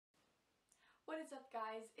is up,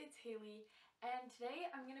 guys? It's Haley, and today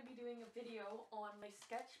I'm going to be doing a video on my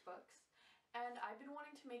sketchbooks. And I've been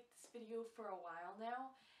wanting to make this video for a while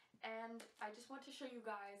now, and I just want to show you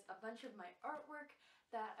guys a bunch of my artwork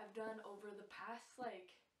that I've done over the past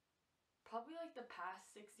probably the past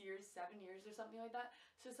 6 years, 7 years or something like that.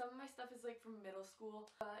 So some of my stuff is from middle school.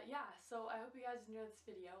 Yeah, so I hope you guys enjoy this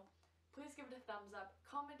video. Please give it a thumbs up,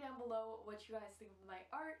 comment down below what you guys think of my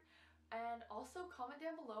art, and also comment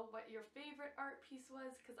down below what your favorite art piece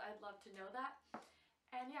was, because I'd love to know that.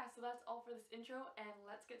 And yeah, so that's all for this intro, and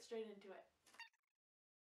let's get straight into it.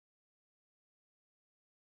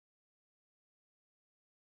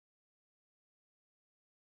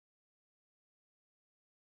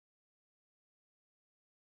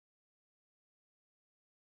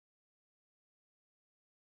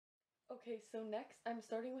 Okay, so next I'm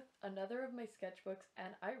starting with another of my sketchbooks,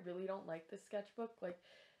 and I really don't like this sketchbook.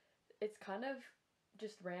 It's kind of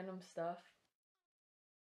just random stuff.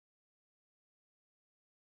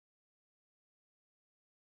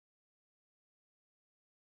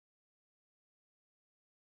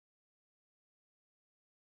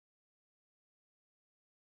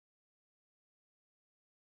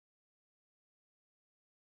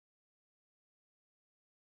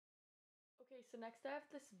 Okay, so next I have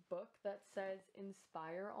this book that says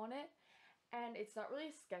Inspire on it, and it's not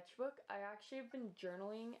really a sketchbook. I actually have been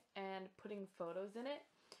journaling and putting photos in it,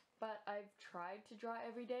 but I've tried to draw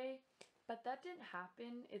every day, but that didn't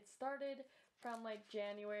happen. It started from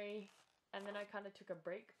January, and then I kind of took a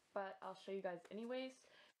break, but I'll show you guys anyways.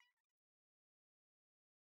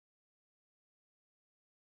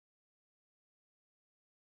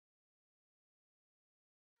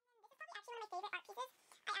 Actually one of my favorite art pieces.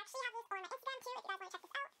 I actually have this on my Instagram too if you guys want to check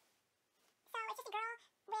this out. So it's just a girl with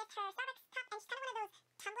her Starbucks cup, and she's kind of one of those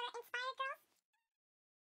Tumblr inspired girls.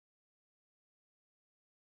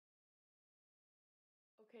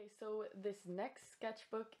 Okay, so this next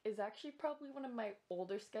sketchbook is actually probably one of my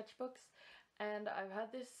older sketchbooks, and I've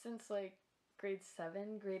had this since grade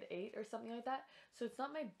 7, grade 8 or something like that. So it's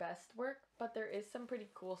not my best work, but there is some pretty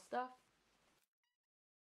cool stuff.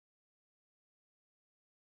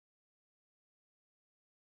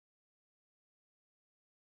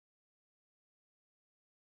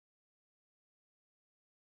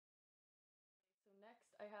 So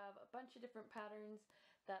next I have a bunch of different patterns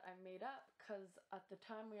that I made up because at the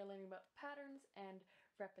time we were learning about patterns and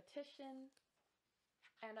repetition.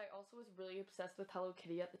 And I also was really obsessed with Hello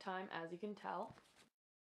Kitty at the time, as you can tell.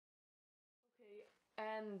 Okay,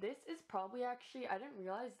 and this is probably actually, I didn't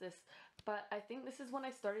realize this, but I think this is when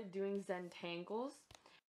I started doing Zentangles.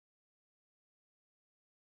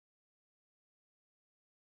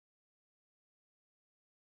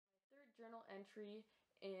 My third journal entry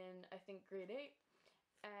in, I think, grade 8.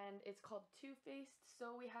 And it's called Two-Faced.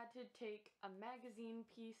 So we had to take a magazine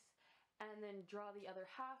piece and then draw the other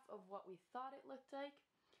half of what we thought it looked like.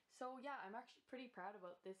 So yeah, I'm actually pretty proud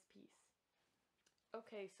about this piece.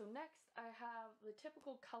 Okay, so next I have the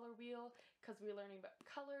typical color wheel because we're learning about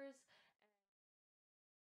colors.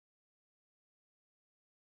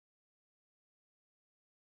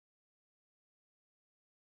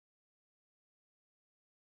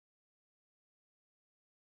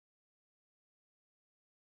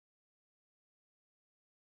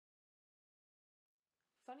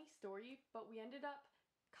 Funny story, but we ended up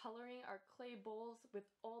coloring our clay bowls with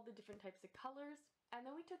all the different types of colors. And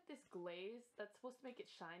then we took this glaze that's supposed to make it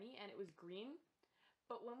shiny, and it was green.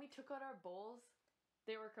 But when we took out our bowls,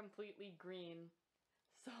 they were completely green.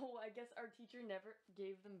 So I guess our teacher never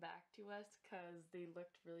gave them back to us because they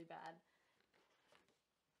looked really bad.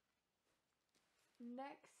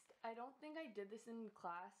 Next, I don't think I did this in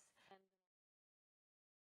class. And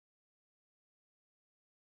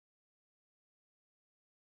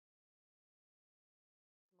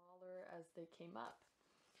smaller as they came up.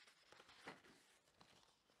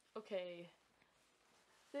 Okay,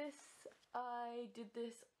 I did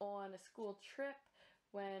this on a school trip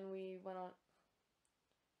when we went on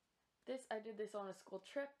I did this on a school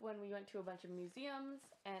trip when we went to a bunch of museums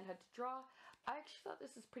and had to draw. I actually thought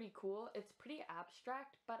this is pretty cool. It's pretty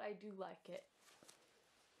abstract, but I do like it.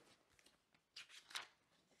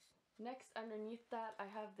 Next, underneath that, I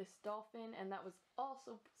have this dolphin, and that was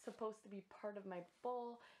also supposed to be part of my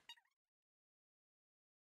bowl.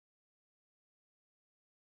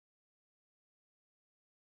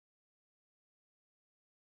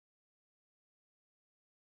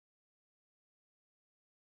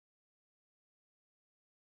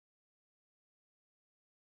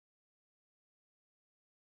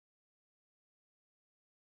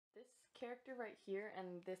 This character right here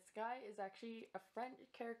and this guy is actually a French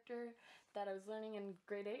character that I was learning in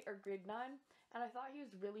grade 8 or grade 9, and I thought he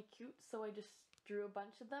was really cute, so I just drew a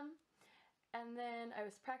bunch of them. And then I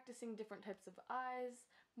was practicing different types of eyes,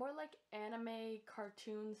 more like anime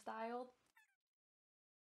cartoon styled.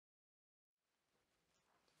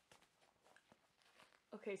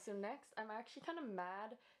 Okay, so next I'm actually kind of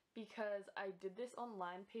mad because I did this on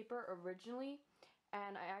line paper originally,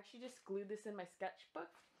 and I actually just glued this in my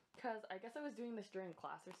sketchbook because I guess I was doing this during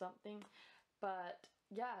class or something. But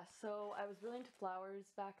yeah, so I was really into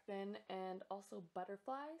flowers back then and also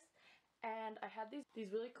butterflies. And I had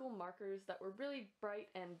these really cool markers that were really bright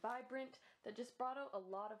and vibrant that just brought out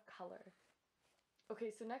a lot of color.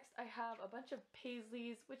 Okay, so next I have a bunch of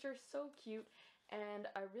paisleys, which are so cute, and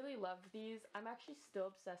I really loved these. I'm actually still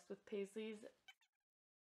obsessed with paisleys.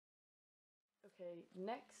 Okay,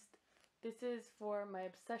 next, this is for my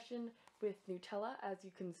obsession with Nutella, as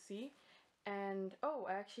you can see. And, oh,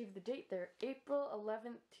 I actually have the date there, April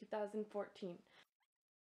 11th, 2014.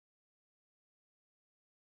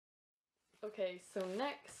 Okay, so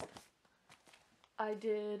next, I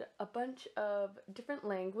did a bunch of different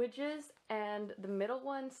languages, and the middle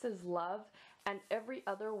one says love, and every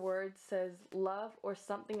other word says love or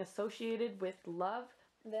something associated with love.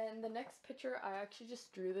 Then the next picture, I actually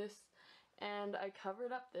just drew this, and I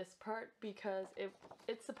covered up this part because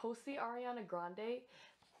it's supposed to be Ariana Grande,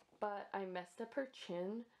 but I messed up her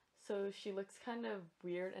chin, so she looks kind of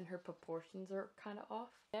weird and her proportions are kind of off.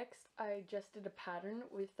 Next, I just did a pattern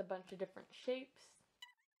with a bunch of different shapes.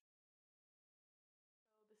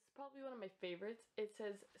 So this is probably one of my favorites. It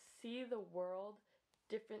says, "See the world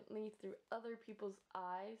differently through other people's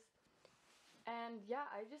eyes." And yeah,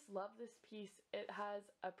 I just love this piece. It has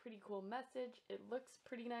a pretty cool message. It looks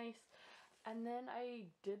pretty nice. And then I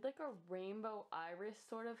did like a rainbow iris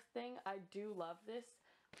sort of thing. I do love this.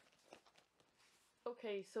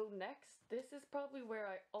 Okay, so next, this is probably where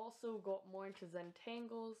I also got more into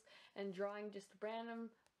Zentangles and drawing just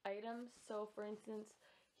random items. So for instance,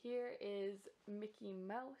 here is Mickey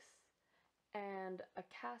Mouse and a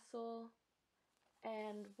castle,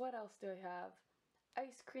 and what else do I have?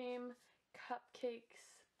 Ice cream,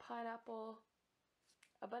 cupcakes, pineapple,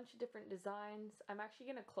 a bunch of different designs. I'm actually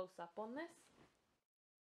going to close up on this.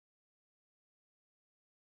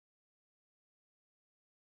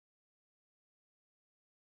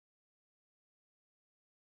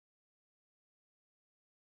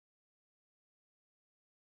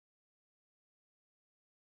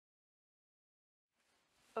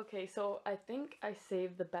 Okay, so I think I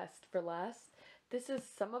saved the best for last. This is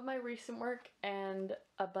some of my recent work and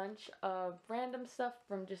a bunch of random stuff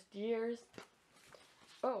from just years.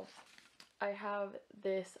 Oh, I have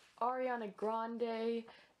this Ariana Grande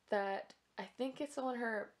that I think it's on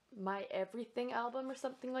her My Everything album or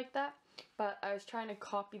something like that, but I was trying to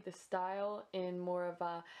copy the style in more of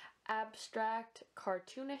a abstract,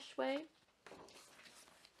 cartoonish way.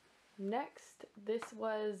 Next, this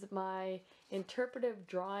was my interpretive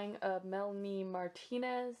drawing of Melanie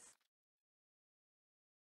Martinez.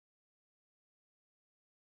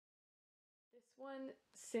 This one,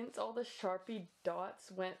 since all the Sharpie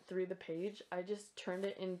dots went through the page, I just turned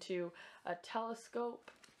it into a telescope.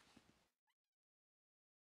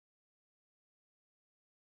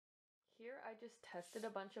 Here I just tested a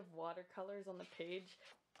bunch of watercolors on the page.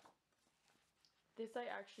 This I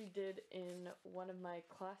actually did in one of my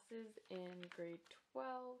classes in grade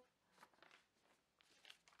 12.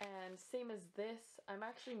 And same as this, I'm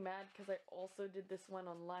actually mad because I also did this one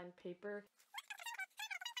on lined paper.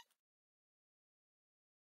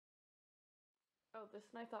 Oh, this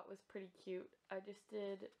one I thought was pretty cute. I just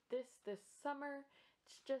did this summer.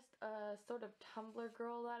 It's just a sort of Tumblr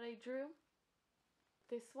girl that I drew.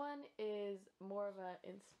 This one is more of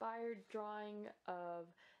an inspired drawing of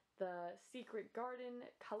the Secret Garden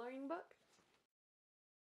coloring book.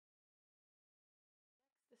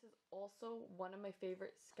 This is also one of my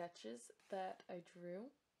favorite sketches that I drew.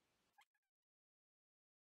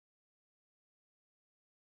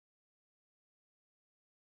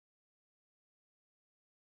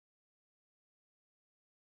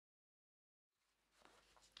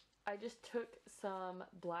 I just took some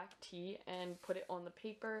black tea and put it on the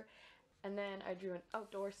paper, and then I drew an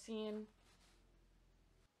outdoor scene.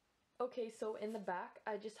 Okay, so in the back,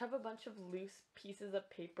 I just have a bunch of loose pieces of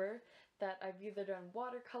paper that I've either done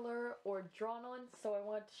watercolor or drawn on, so I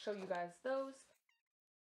wanted to show you guys those.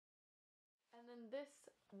 And then this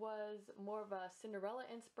was more of a Cinderella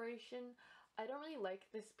inspiration. I don't really like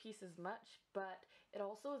this piece as much, but it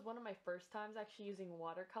also is one of my first times actually using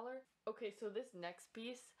watercolor. Okay, so this next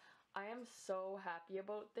piece, I am so happy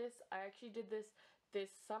about this. I actually did this this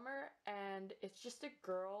summer, and it's just a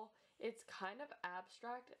girl. It's kind of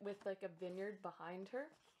abstract with like a vineyard behind her.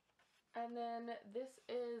 And then this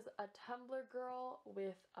is a Tumblr girl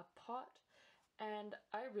with a pot, and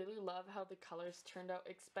I really love how the colors turned out,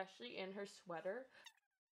 especially in her sweater.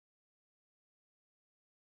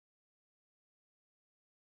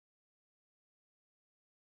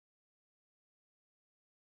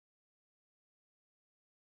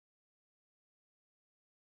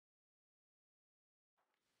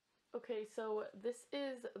 Okay, so this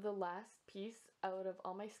is the last piece out of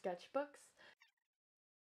all my sketchbooks.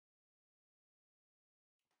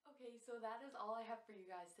 Okay, so that is all I have for you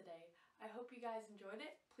guys today. I hope you guys enjoyed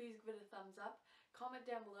it. Please give it a thumbs up, comment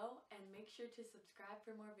down below, and make sure to subscribe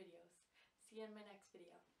for more videos. See you in my next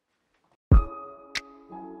video.